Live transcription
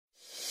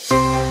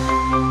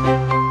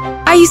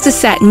I used to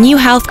set new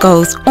health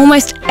goals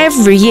almost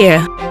every year.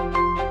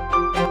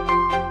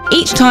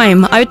 Each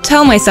time, I would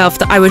tell myself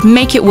that I would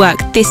make it work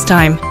this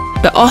time,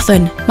 but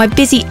often, my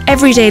busy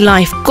everyday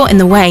life got in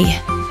the way.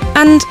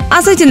 And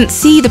as I didn't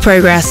see the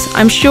progress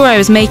I'm sure I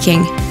was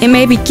making, it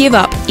made me give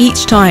up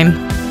each time.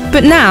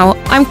 But now,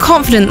 I'm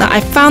confident that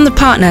I've found the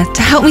partner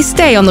to help me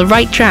stay on the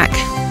right track.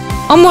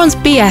 OMRON's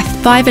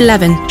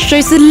BF511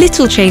 shows the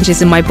little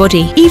changes in my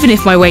body, even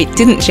if my weight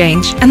didn't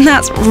change, and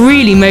that's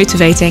really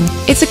motivating.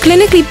 It's a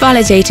clinically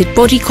validated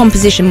body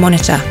composition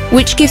monitor,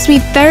 which gives me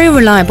very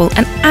reliable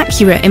and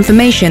accurate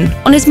information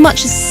on as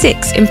much as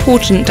 6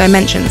 important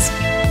dimensions.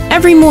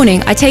 Every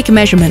morning I take a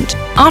measurement.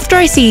 After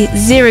I see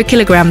 0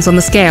 kilograms on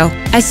the scale,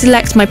 I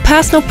select my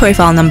personal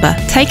profile number,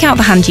 take out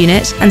the hand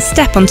unit, and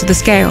step onto the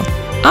scale.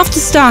 After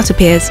start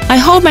appears, I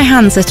hold my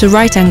hands at a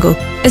right angle.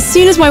 As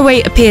soon as my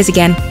weight appears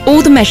again,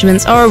 all the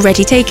measurements are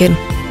already taken.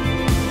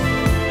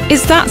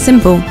 It's that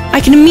simple.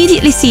 I can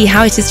immediately see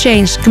how it has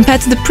changed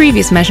compared to the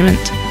previous measurement.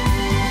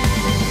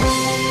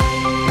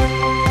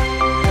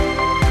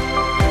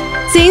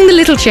 Seeing the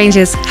little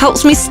changes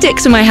helps me stick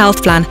to my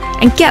health plan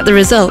and get the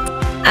result.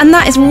 And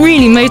that is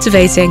really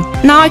motivating.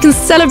 Now I can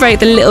celebrate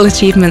the little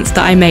achievements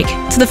that I make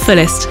to the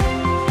fullest.